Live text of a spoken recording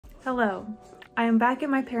Hello, I am back at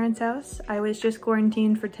my parents' house. I was just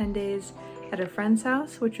quarantined for 10 days at a friend's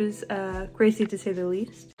house, which was crazy to say the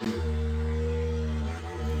least.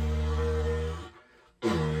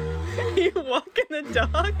 You walking the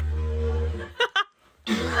dog?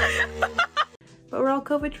 But we're all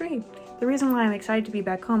COVID free. The reason why I'm excited to be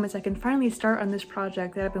back home is I can finally start on this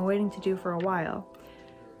project that I've been waiting to do for a while.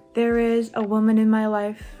 There is a woman in my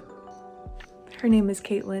life. Her name is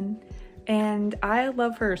Katelyn, and I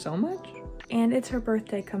love her so much. And it's her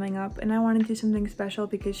birthday coming up, and I want to do something special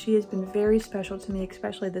because she has been very special to me,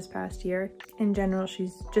 especially this past year. In general,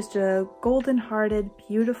 she's just a golden-hearted,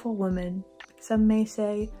 beautiful woman. Some may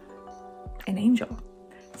say an angel.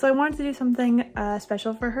 So I wanted to do something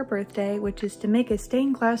special for her birthday, which is to make a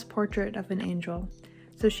stained glass portrait of an angel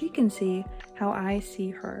so she can see how I see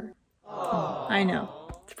her. Oh, I know,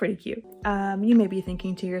 it's pretty cute. You may be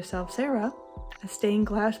thinking to yourself, Sarah, a stained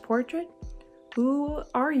glass portrait? Who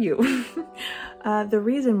are you? The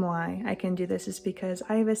reason why I can do this is because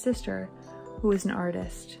I have a sister who is an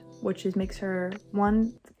artist, which makes her,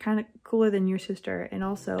 one, kind of cooler than your sister, and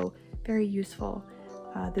also very useful.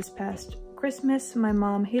 This past Christmas, my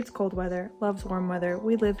mom hates cold weather, loves warm weather.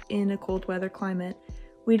 We live in a cold weather climate.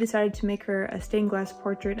 We decided to make her a stained glass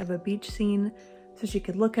portrait of a beach scene so she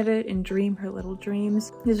could look at it and dream her little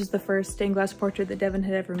dreams. This was the first stained glass portrait that Devin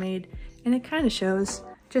had ever made, and it kind of shows.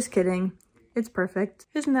 Just kidding. It's perfect.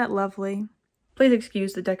 Isn't that lovely? Please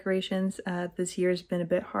excuse the decorations. This year's been a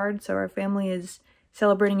bit hard, so our family is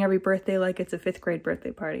celebrating every birthday like it's a 5th grade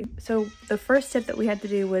birthday party. So the first step that we had to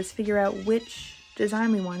do was figure out which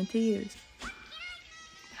design we wanted to use.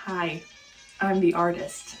 Hi, I'm the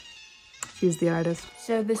artist. She's the artist.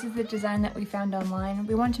 So this is the design that we found online.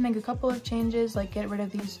 We wanted to make a couple of changes, like get rid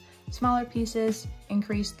of these smaller pieces,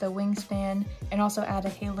 increase the wingspan, and also add a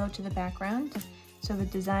halo to the background. So the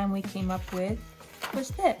design we came up with was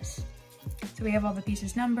this. So we have all the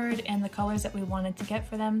pieces numbered and the colors that we wanted to get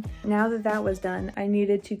for them. Now that that was done, I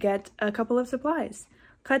needed to get a couple of supplies.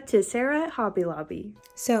 Cut to Sarah at Hobby Lobby.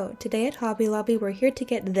 So today at Hobby Lobby, we're here to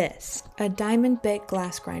get this, a diamond bit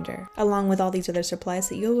glass grinder, along with all these other supplies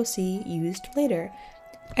that you will see used later.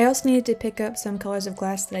 I also needed to pick up some colors of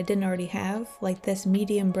glass that I didn't already have, like this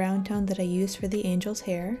medium brown tone that I used for the angel's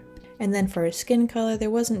hair. And then for a skin color,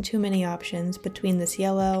 there wasn't too many options between this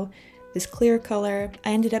yellow, this clear color.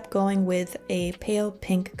 I ended up going with a pale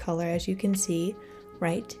pink color, as you can see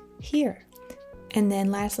right here. And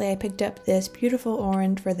then lastly, I picked up this beautiful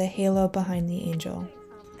orange for the halo behind the angel.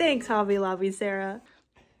 Thanks, Hobby Lobby, Sarah.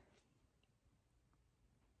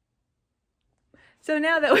 So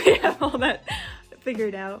now that we have all that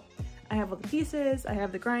figured out, I have all the pieces, I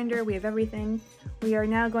have the grinder, we have everything. We are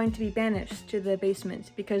now going to be banished to the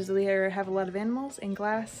basement because we have a lot of animals, and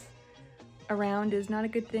glass around is not a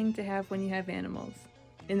good thing to have when you have animals.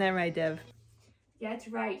 Isn't that right, Dev? That's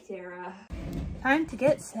right, Sarah. Time to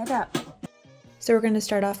get set up. So we're going to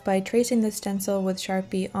start off by tracing the stencil with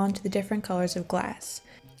Sharpie onto the different colors of glass.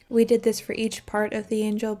 We did this for each part of the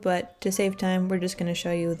angel, but to save time, we're just going to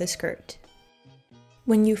show you the skirt.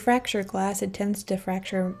 When you fracture glass, it tends to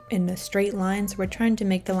fracture in a straight line, so we're trying to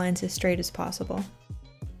make the lines as straight as possible.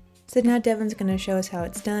 So now Devin's going to show us how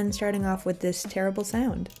it's done, starting off with this terrible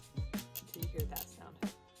sound. Do you hear that sound?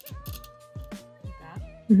 Like that?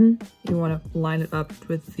 Mm-hmm. You want to line it up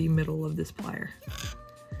with the middle of this plier.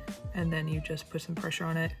 And then you just put some pressure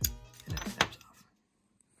on it and it snaps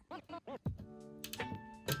off.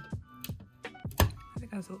 I think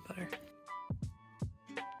that was a little better.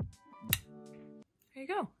 There you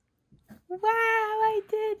go. Wow, I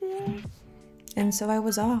did it! And so I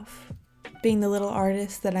was off, being the little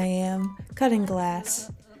artist that I am, cutting glass.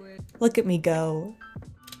 Look at me go.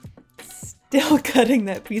 Still cutting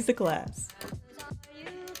that piece of glass.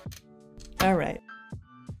 All right.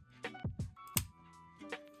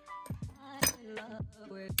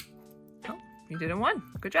 Oh, you did it in one.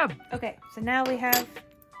 Good job. Okay, so now we have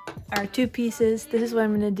our 2 pieces. This is what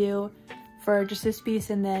I'm gonna do for just this piece,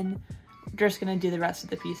 and then we're just gonna do the rest of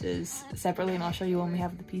the pieces separately, and I'll show you when we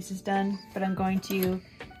have the pieces done. But I'm going to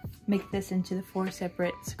make this into the 4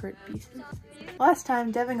 separate skirt pieces. Last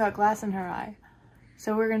time, Devin got glass in her eye,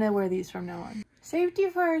 so we're gonna wear these from now on. Safety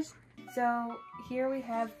first! So here we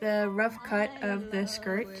have the rough cut of the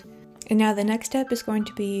skirt. And now the next step is going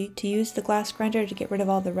to be to use the glass grinder to get rid of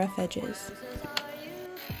all the rough edges.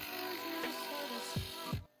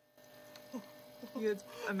 It's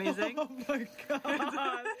amazing. Oh my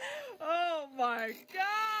god. Oh my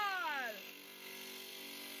god.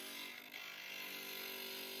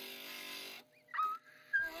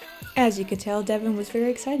 As you could tell, Devin was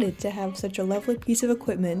very excited to have such a lovely piece of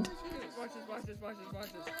equipment. Watch this, watch this, watch this,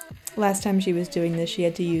 watch this. Last time she was doing this, she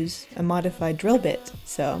had to use a modified drill bit,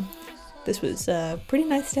 so this was pretty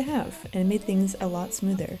nice to have, and it made things a lot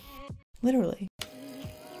smoother. Literally.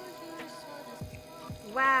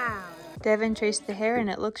 Wow! Devin traced the hair and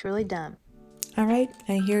it looks really dumb. Alright,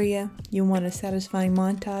 I hear ya. You want a satisfying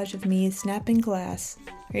montage of me snapping glass.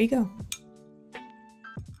 Here you go.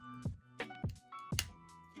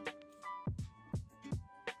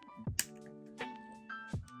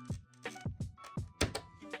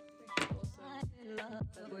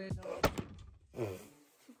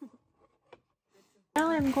 Now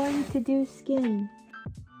I'm going to do skin.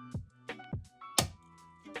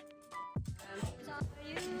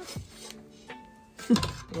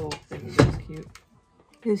 Little thing, it was cute.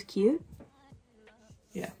 It was cute?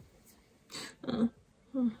 Yeah. Oh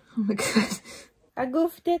my god. I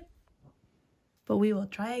goofed it. But we will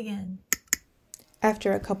try again.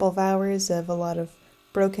 After a couple of hours of a lot of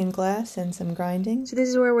broken glass and some grinding. So this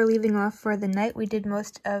is where we're leaving off for the night. We did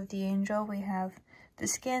most of the angel. We have the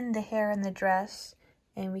skin, the hair, and the dress.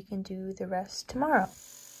 And we can do the rest tomorrow.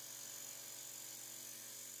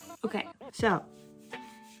 Okay, so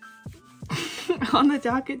on the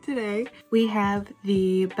docket today, we have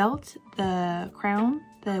the belt, the crown,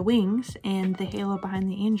 the wings, and the halo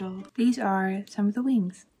behind the angel. These are some of the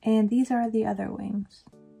wings, and these are the other wings.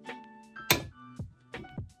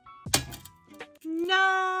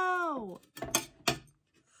 No!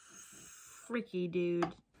 Freaky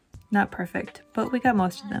dude. Not perfect, but we got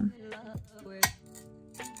most of them.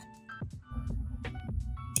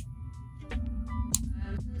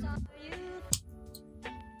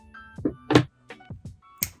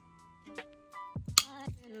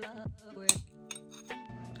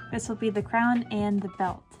 This will be the crown and the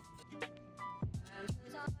belt.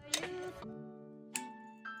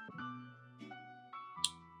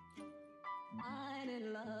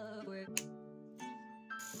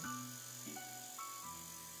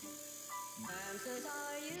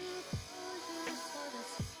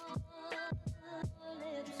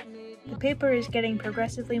 The paper is getting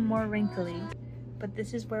progressively more wrinkly, but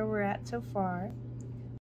this is where we're at so far.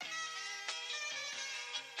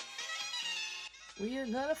 We are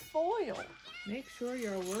gonna foil. Make sure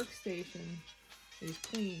your workstation is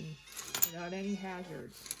clean without any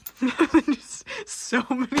hazards. Just so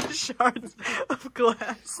many shards of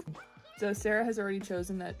glass. So Sarah has already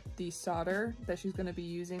chosen that the solder that she's going to be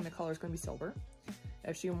using, the color is going to be silver.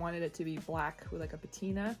 If she wanted it to be black with like a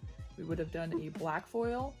patina, we would have done a black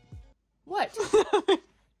foil. What?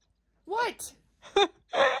 What?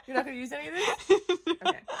 You're not going to use any of this?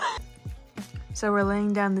 Okay. So we're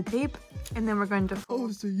laying down the tape, and then we're going to fold.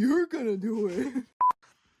 Oh, so you're going to do it.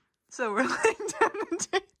 So we're laying down the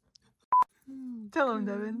tape. Tell him,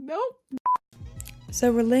 Devin. Nope.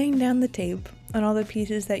 So we're laying down the tape on all the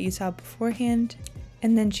pieces that you saw beforehand,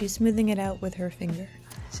 and then she's smoothing it out with her finger.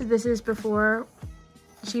 So this is before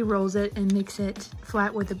she rolls it and makes it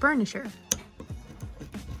flat with the burnisher.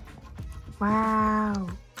 Wow.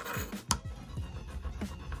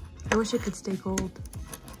 I wish it could stay gold.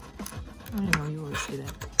 I know, you always say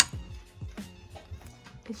that.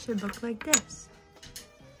 It should look like this.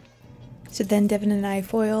 So then Devin and I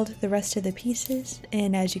foiled the rest of the pieces,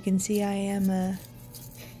 and as you can see, I am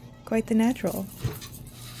quite the natural.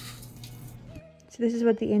 So this is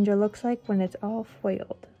what the angel looks like when it's all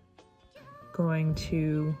foiled. Going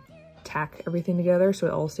to tack everything together so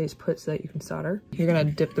it all stays put so that you can solder. You're gonna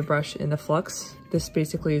dip the brush in the flux. This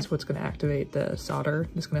basically is what's gonna activate the solder.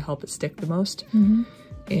 It's gonna help it stick the most.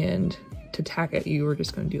 And to tack it, you were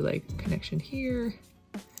just gonna do like connection here,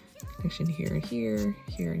 connection here and here,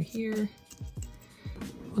 here and here.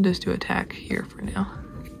 We'll just do a tack here for now.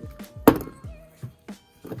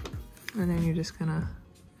 And then you're just gonna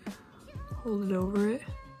hold it over it.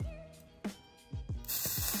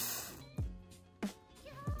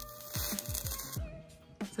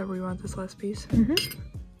 Is that where you want this last piece?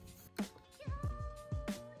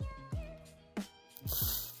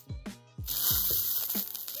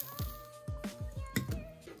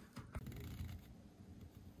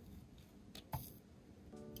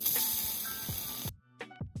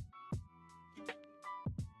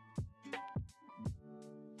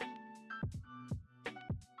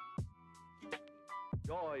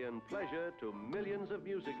 Joy and pleasure to millions of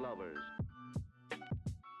music lovers.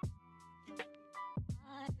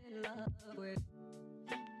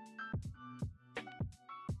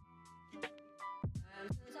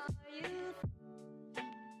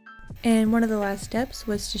 And one of the last steps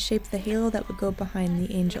was to shape the halo that would go behind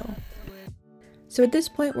the angel. So at this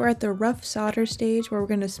point we're at the rough solder stage where we're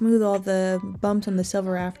going to smooth all the bumps on the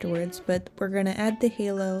silver afterwards, but we're going to add the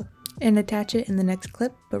halo and attach it in the next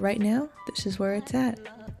clip, but right now this is where it's at.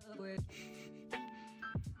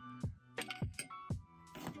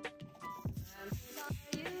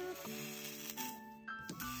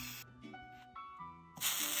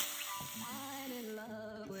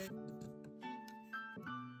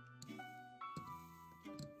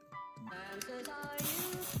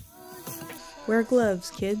 Wear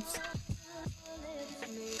gloves, kids.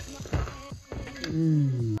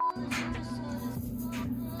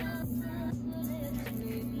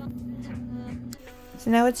 So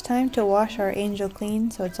now it's time to wash our angel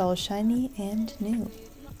clean so it's all shiny and new.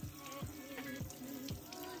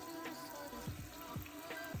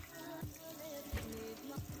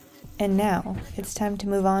 And now it's time to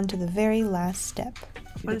move on to the very last step.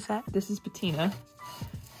 What is that? This is patina.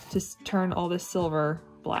 Just turn all this silver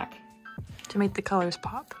black. To make the colors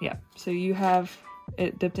pop. Yeah, so you have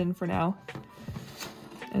it dipped in for now.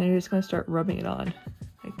 And then you're just gonna start rubbing it on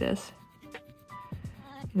like this.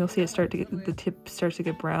 And you'll see it start to get, the tip starts to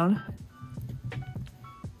get brown.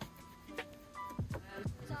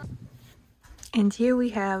 And here we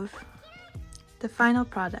have the final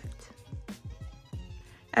product.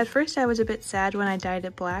 At first I was a bit sad when I dyed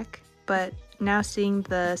it black, but now seeing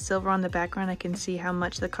the silver on the background I can see how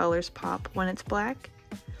much the colors pop when it's black.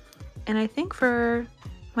 And I think for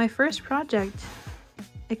my first project,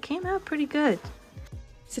 it came out pretty good.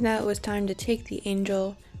 So now it was time to take the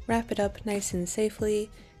angel, wrap it up nice and safely,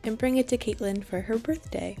 and bring it to Katelyn for her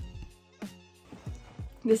birthday.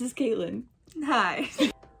 This is Katelyn. Hi.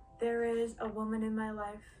 There is a woman in my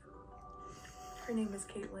life. Her name is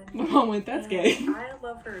Katelyn. My mom went, that's gay. I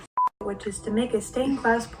love her, which is to make a stained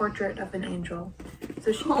glass portrait of an angel.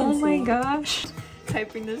 So she can Oh my see. gosh.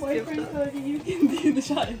 Typing this gift up. Cody, you can do the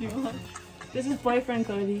shot if you want. This is boyfriend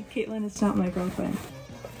Cody. Katelyn is not my girlfriend.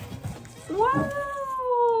 Wow!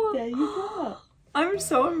 There you go. I'm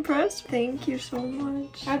so impressed. Thank you so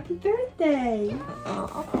much. Happy birthday.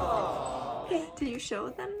 Did you show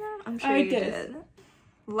them that? I'm sure I you did. did.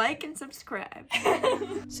 Like and subscribe.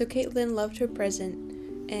 So Katelyn loved her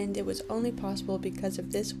present, and it was only possible because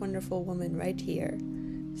of this wonderful woman right here.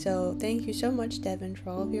 So thank you so much, Devin,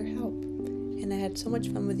 for all of your help. And I had so much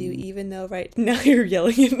fun with you, even though right now you're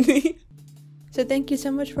yelling at me. So thank you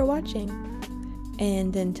so much for watching.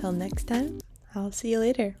 And until next time, I'll see you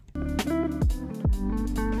later.